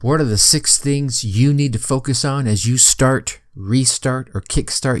What are the 6 things you need to focus on as you start, restart, or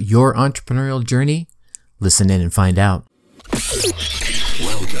kickstart your entrepreneurial journey? Listen in and find out.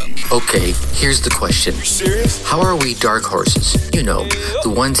 Welcome. Okay, here's the question. You serious? How are we dark horses? You know,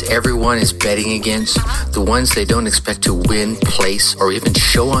 the ones everyone is betting against, the ones they don't expect to win, place, or even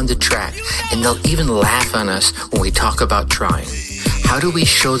show on the track, and they'll even laugh on us when we talk about trying. How do we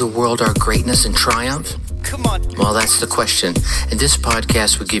show the world our greatness and triumph? Come on. Well, that's the question, and this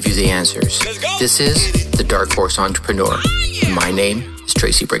podcast will give you the answers. Let's go. This is The Dark Horse Entrepreneur. My name is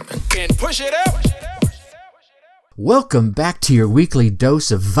Tracy Brinkman. And push it out. Welcome back to your weekly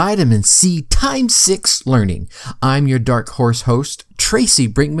dose of vitamin C times 6 learning. I'm your Dark Horse host, Tracy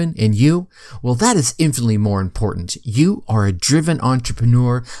Brinkman, and you, well, that is infinitely more important. You are a driven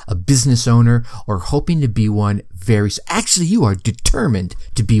entrepreneur, a business owner, or hoping to be one very soon. Actually, you are determined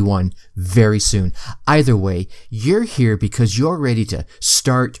to be one very soon. Either way, you're here because you're ready to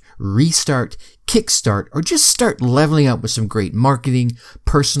start, restart, kickstart, or just start leveling up with some great marketing,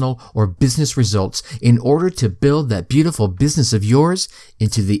 personal, or business results in order to build that beautiful business of yours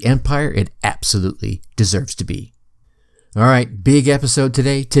into the empire it absolutely deserves to be. All right, big episode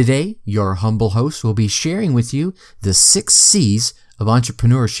today. Today, your humble host will be sharing with you the 6 Cs of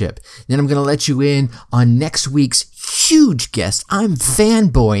entrepreneurship. Then I'm going to let you in on next week's huge guest. I'm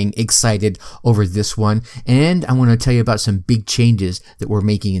fanboying excited over this one, and I want to tell you about some big changes that we're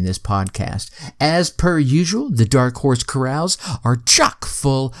making in this podcast. As per usual, the Dark Horse Corrals are chock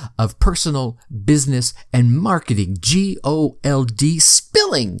full of personal, business, and marketing gold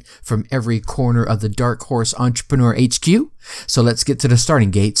spilling from every corner of the Dark Horse Entrepreneur HQ. So let's get to the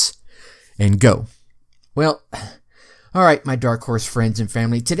starting gates and go. Well, all right, my Dark Horse friends and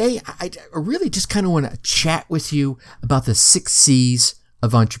family, today I really just kind of want to chat with you about the 6 Cs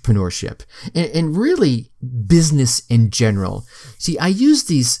of entrepreneurship and really business in general. See, I use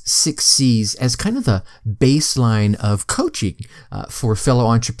these 6 Cs as kind of the baseline of coaching for fellow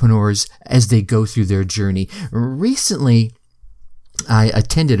entrepreneurs as they go through their journey. Recently, I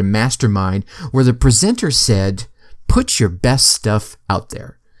attended a mastermind where the presenter said, "Put your best stuff out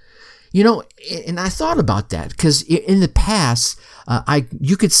there." You know, and I thought about that because in the past,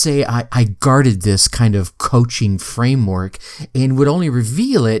 you could say I guarded this kind of coaching framework and would only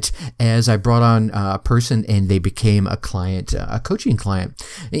reveal it as I brought on a person and they became a client, a coaching client.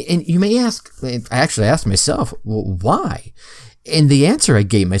 And you may ask, I actually asked myself, well, why? And the answer I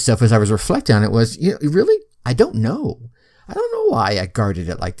gave myself as I was reflecting on it was, really? I don't know. I don't know why I guarded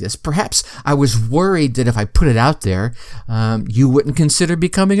it like this. Perhaps I was worried that if I put it out there, you wouldn't consider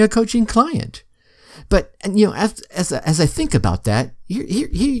becoming a coaching client. But as I think about that, here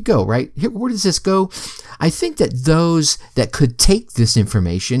you go, right? Where does this go? I think that those that could take this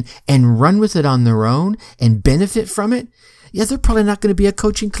information and run with it on their own and benefit from it, they're probably not going to be a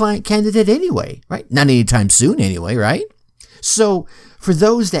coaching client candidate anyway, right? Not anytime soon anyway, right? So for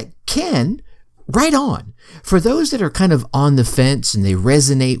those that can, right on. For those that are kind of on the fence and they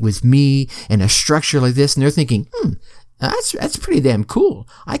resonate with me and a structure like this, and they're thinking, that's pretty damn cool.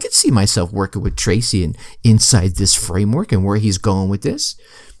 I could see myself working with Tracy and inside this framework and where he's going with this.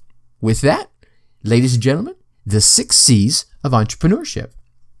 With that, ladies and gentlemen, the 6 C's of entrepreneurship.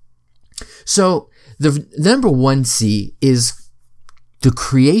 So the number 1 C is the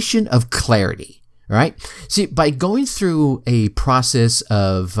creation of clarity. Right? See, by going through a process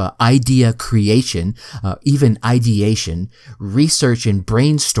of idea creation, even ideation, research and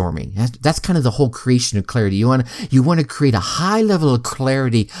brainstorming, that's kind of the whole creation of clarity. You want to create a high level of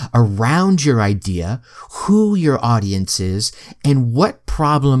clarity around your idea, who your audience is, and what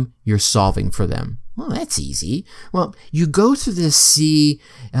problem you're solving for them. Well, that's easy. Well, you go through this C,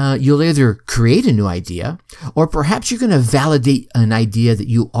 you'll either create a new idea, or perhaps you're going to validate an idea that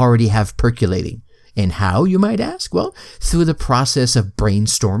you already have percolating. And how, you might ask? Well, through the process of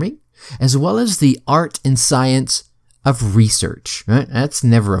brainstorming, as well as the art and science of research. Right? That's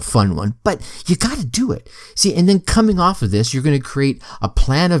never a fun one, but you got to do it. See, and then coming off of this, you're going to create a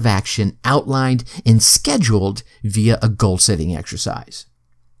plan of action outlined and scheduled via a goal-setting exercise.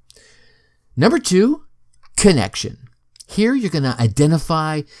 Number 2, connection. Here, you're going to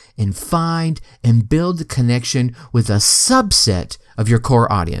identify and find and build the connection with a subset of your core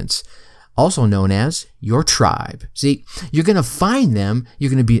audience, also known as your tribe. See, you're going to find them.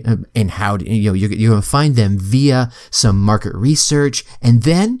 You're going to be, you're going to find them via some market research, and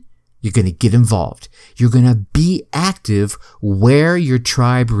then you're going to get involved. You're going to be active where your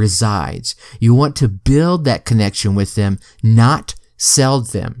tribe resides. You want to build that connection with them, not sell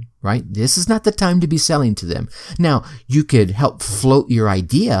them. right? This is not the time to be selling to them. Now, you could help float your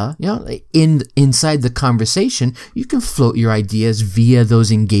idea, inside the conversation. You can float your ideas via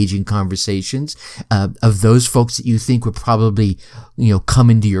those engaging conversations of those folks that you think would probably, come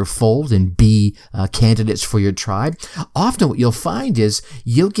into your fold and be candidates for your tribe. Often what you'll find is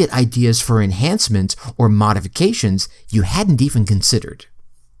you'll get ideas for enhancements or modifications you hadn't even considered.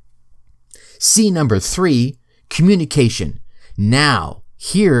 C number 3, communication. Now,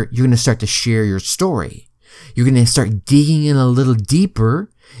 here, you're going to start to share your story. You're going to start digging in a little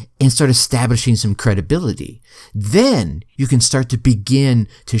deeper and start establishing some credibility. Then you can start to begin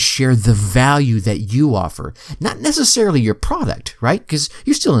to share the value that you offer, not necessarily your product, right? Because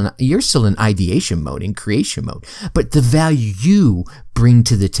you're still in ideation mode, in creation mode, but the value you bring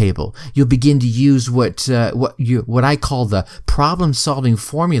to the table. You'll begin to use what I call the problem-solving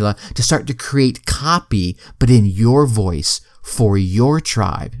formula to start to create copy, but in your voice, for your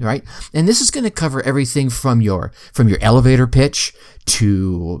tribe, right? And this is going to cover everything from your elevator pitch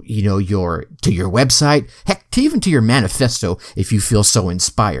to your website, heck, to even to your manifesto if you feel so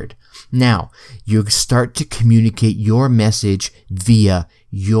inspired. Now, you start to communicate your message via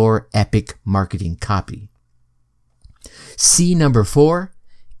your epic marketing copy. C number 4,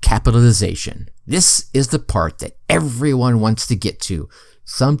 capitalization. This is the part that everyone wants to get to.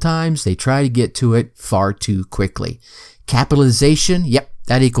 Sometimes they try to get to it far too quickly. Capitalization,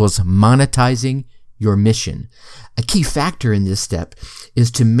 that equals monetizing your mission. A key factor in this step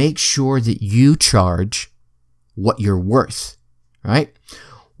is to make sure that you charge what you're worth, right?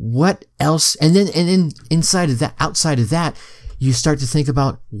 What else? And then outside of that, you start to think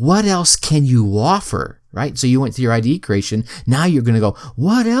about what else can you offer, right? So you went through your idea creation. Now you're going to go,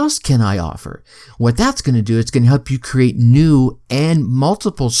 what else can I offer? What that's going to do, it's going to help you create new and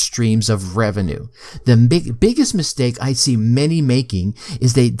multiple streams of revenue. The biggest mistake I see many making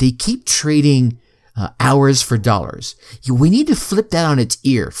is they keep trading hours for dollars. We need to flip that on its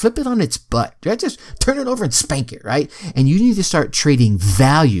ear, flip it on its butt. Just turn it over and spank it, right? And you need to start trading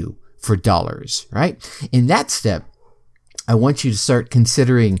value for dollars, right? In that step, I want you to start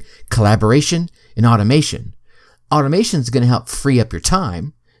considering collaboration and automation. Automation is going to help free up your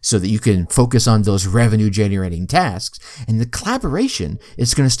time so that you can focus on those revenue generating tasks. And the collaboration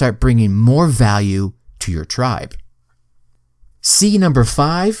is going to start bringing more value to your tribe. C number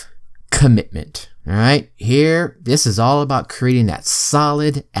 5, commitment. All right. Here, this is all about creating that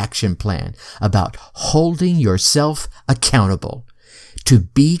solid action plan, about holding yourself accountable to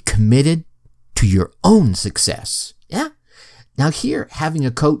be committed to your own success. Yeah. Now here, having a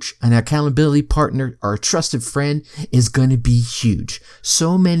coach, an accountability partner, or a trusted friend is going to be huge.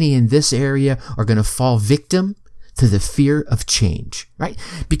 So many in this area are going to fall victim to the fear of change, right?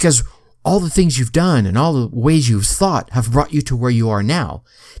 Because all the things you've done and all the ways you've thought have brought you to where you are now.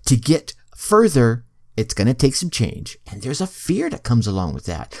 To get further, it's going to take some change. And there's a fear that comes along with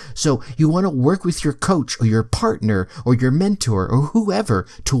that. So you want to work with your coach or your partner or your mentor or whoever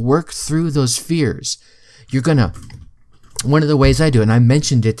to work through those fears. One of the ways I do, and I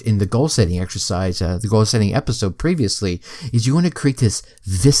mentioned it in the goal setting exercise, the goal setting episode previously, is you want to create this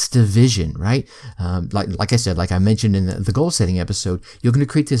vista vision, right? Like I said, like I mentioned in the goal setting episode, you're going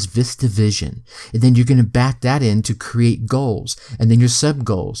to create this vista vision, and then you're going to back that in to create goals, and then your sub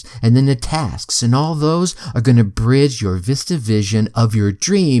goals, and then the tasks, and all those are going to bridge your vista vision of your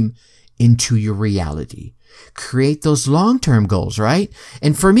dream into your reality. Create those long-term goals, right?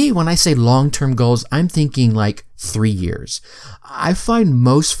 And for me, when I say long-term goals, I'm thinking like 3 years. I find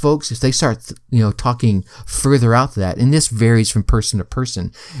most folks, if they start, talking further out to that, and this varies from person to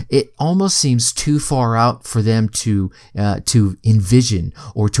person, it almost seems too far out for them to envision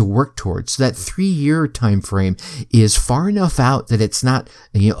or to work towards. So that 3-year time frame is far enough out that it's not,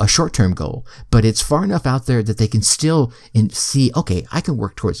 a short-term goal, but it's far enough out there that they can still see, okay, I can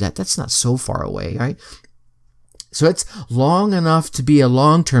work towards that. That's not so far away, right? So it's long enough to be a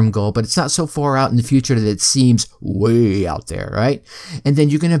long-term goal, but it's not so far out in the future that it seems way out there, right? And then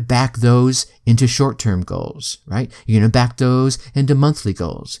you're going to back those into short-term goals, right? You're going to back those into monthly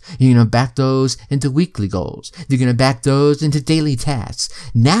goals. You're going to back those into weekly goals. You're going to back those into daily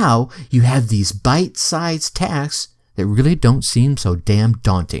tasks. Now you have these bite-sized tasks that really don't seem so damn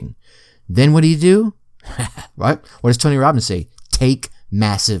daunting. Then what do? Right? What does Tony Robbins say? Take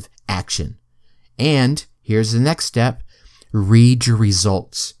massive action. And here's the next step. Read your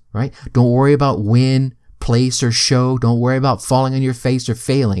results, right? Don't worry about win, place, or show. Don't worry about falling on your face or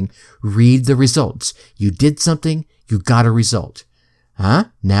failing. Read the results. You did something, you got a result.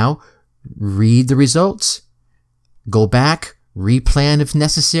 Now, read the results. Go back, replan if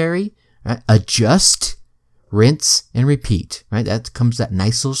necessary, adjust, rinse, and repeat, right? That comes that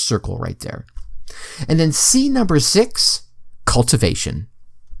nice little circle right there. And then C number 6, cultivation.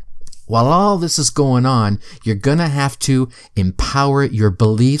 While all this is going on, you're going to have to empower your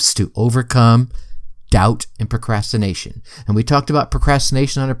beliefs to overcome doubt and procrastination. And we talked about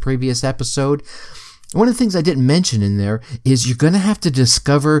procrastination on a previous episode. One of the things I didn't mention in there is you're going to have to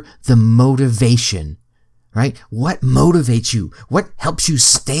discover the motivation, right? What motivates you? What helps you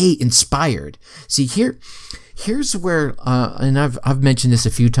stay inspired? See, here's where, and I've mentioned this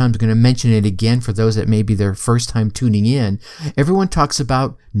a few times, I'm going to mention it again for those that may be their first time tuning in. Everyone talks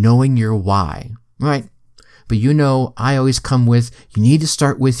about knowing your why, right? But I always come with, you need to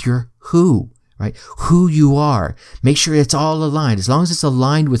start with your who, right? Who you are. Make sure it's all aligned. As long as it's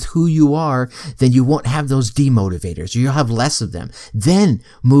aligned with who you are, then you won't have those demotivators, or you'll have less of them. Then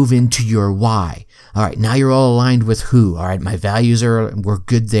move into your why. All right, now you're all aligned with who. All right, my values we're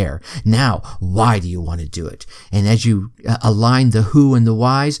good there. Now, why do you want to do it? And as you align the who and the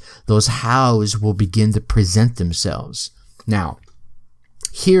whys, those hows will begin to present themselves. Now,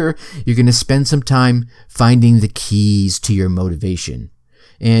 here, you're going to spend some time finding the keys to your motivation.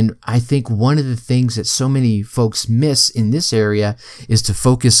 And I think one of the things that so many folks miss in this area is to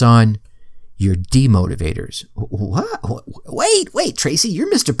focus on your demotivators. What? Wait, Tracy,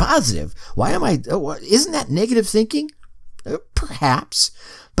 you're Mr. Positive. Why am I? Isn't that negative thinking? Perhaps.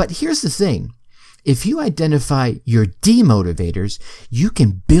 But here's the thing. If you identify your demotivators, you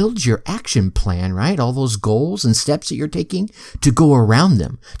can build your action plan, right? All those goals and steps that you're taking to go around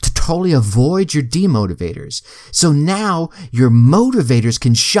them, to totally avoid your demotivators. So now your motivators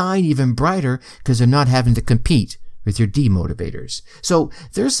can shine even brighter because they're not having to compete with your demotivators. So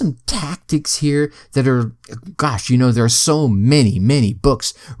there's some tactics here that are, there are so many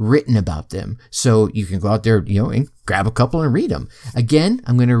books written about them. So you can go out there, and grab a couple and read them. Again,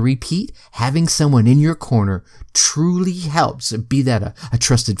 I'm going to repeat, having someone in your corner truly helps. Be that a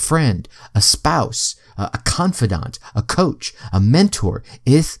trusted friend, a spouse, a confidant, a coach, a mentor.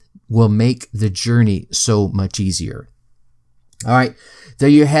 It will make the journey so much easier. All right, there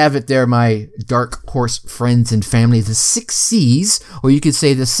you have it there, my dark horse friends and family, the 6 C's, or you could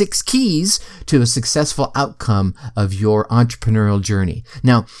say the 6 keys to a successful outcome of your entrepreneurial journey.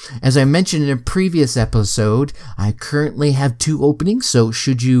 Now, as I mentioned in a previous episode, I currently have 2 openings, so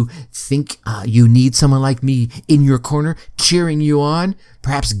should you think you need someone like me in your corner, cheering you on,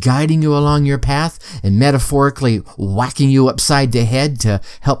 perhaps guiding you along your path, and metaphorically whacking you upside the head to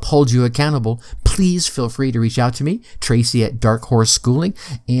help hold you accountable, please feel free to reach out to me, Tracy at Dark Horse Schooling,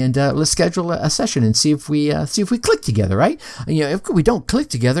 and let's schedule a session and see if we click together, right? If we don't click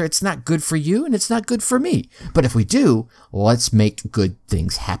together, it's not good for you and it's not good for me. But if we do, let's make good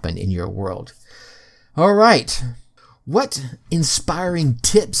things happen in your world. All right. What inspiring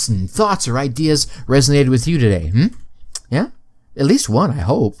tips and thoughts or ideas resonated with you today? Yeah? At least one, I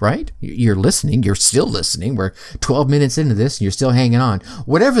hope, right? You're listening. You're still listening. We're 12 minutes into this and you're still hanging on.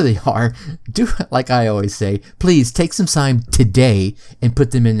 Whatever they are, do like I always say, please take some time today and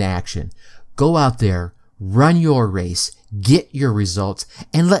put them into action. Go out there, run your race, get your results,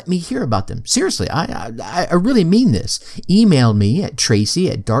 and let me hear about them. Seriously, I really mean this. Email me at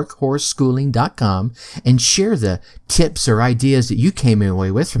tracy@darkhorseschooling.com and share the tips or ideas that you came away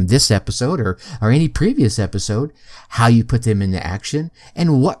with from this episode or any previous episode, how you put them into action,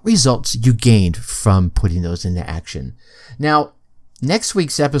 and what results you gained from putting those into action. Now, next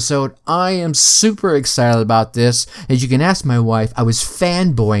week's episode, I am super excited about this. As you can ask my wife, I was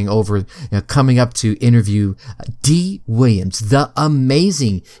fanboying over coming up to interview Dee Williams, the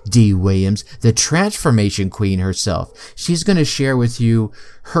amazing Dee Williams, the transformation queen herself. She's going to share with you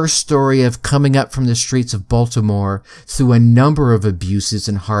her story of coming up from the streets of Baltimore through a number of abuses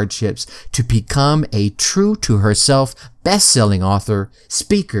and hardships to become a true to herself best-selling author,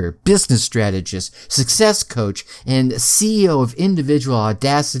 speaker, business strategist, success coach, and CEO of Individual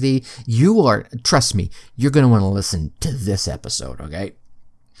Audacity. Trust me, you're going to want to listen to this episode, okay?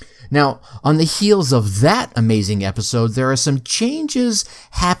 Now, on the heels of that amazing episode, there are some changes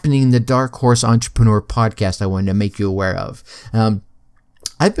happening in the Dark Horse Entrepreneur podcast I wanted to make you aware of.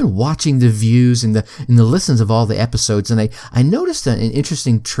 I've been watching the views and the listens of all the episodes, and I noticed an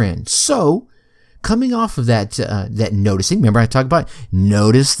interesting trend. So, coming off of that noticing, remember I talked about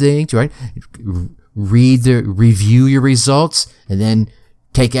notice things, right? Review your results, and then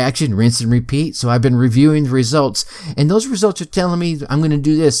Take action, rinse and repeat. So I've been reviewing the results, and those results are telling me I'm going to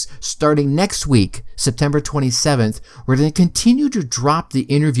do this starting next week, September 27th. We're going to continue to drop the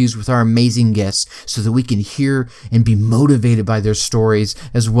interviews with our amazing guests so that we can hear and be motivated by their stories,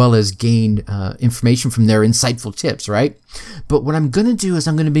 as well as gain information from their insightful tips, right? But what I'm going to do is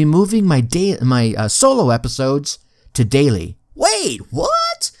I'm going to be moving my solo episodes to daily. Wait,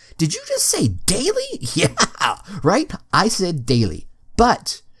 what? Did you just say daily? Yeah, right? I said daily.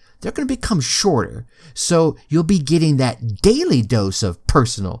 But they're going to become shorter, so you'll be getting that daily dose of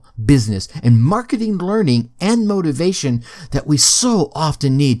personal, business, and marketing learning and motivation that we so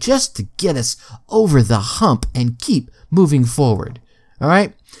often need just to get us over the hump and keep moving forward. All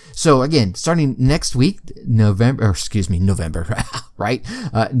right? So again, starting next week, November, right?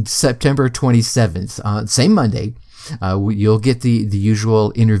 September 27th, same Monday. You'll get the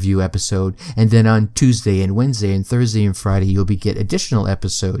usual interview episode, and then on Tuesday and Wednesday and Thursday and Friday, you'll get additional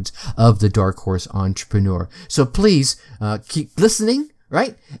episodes of the Dark Horse Entrepreneur. So please keep listening,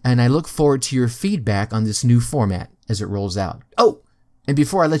 right? And I look forward to your feedback on this new format as it rolls out. Oh, and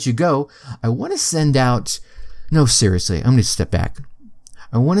before I let you go, I want to send out, no, seriously, I'm going to step back.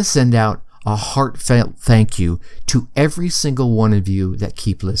 I want to send out a heartfelt thank you to every single one of you that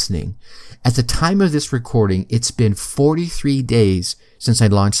keep listening. At the time of this recording, it's been 43 days since I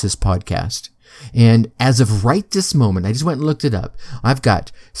launched this podcast. And as of right this moment, I just went and looked it up. I've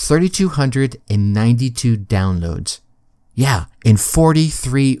got 3,292 downloads. Yeah, in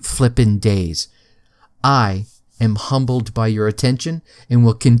 43 flippin' days. I am humbled by your attention and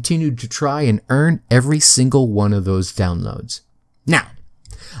will continue to try and earn every single one of those downloads. Now,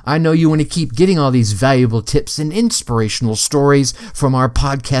 I know you want to keep getting all these valuable tips and inspirational stories from our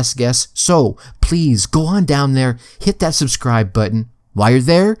podcast guests, so please go on down there, hit that subscribe button. While you're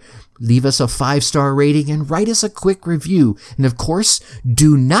there, leave us a 5-star rating and write us a quick review. And of course,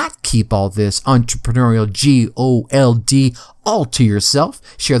 do not keep all this entrepreneurial GOLD all to yourself.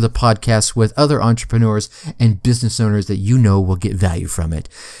 Share the podcast with other entrepreneurs and business owners that you know will get value from it.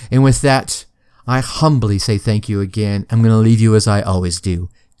 And with that, I humbly say thank you again. I'm going to leave you as I always do.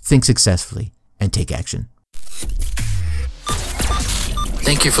 Think successfully and take action.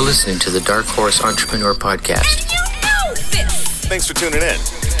 Thank you for listening to the Dark Horse Entrepreneur Podcast. And you know this. Thanks for tuning in.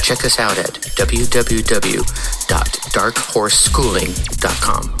 Check us out at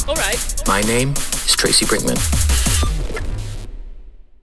www.darkhorseschooling.com. All right. My name is Tracy Brinkman.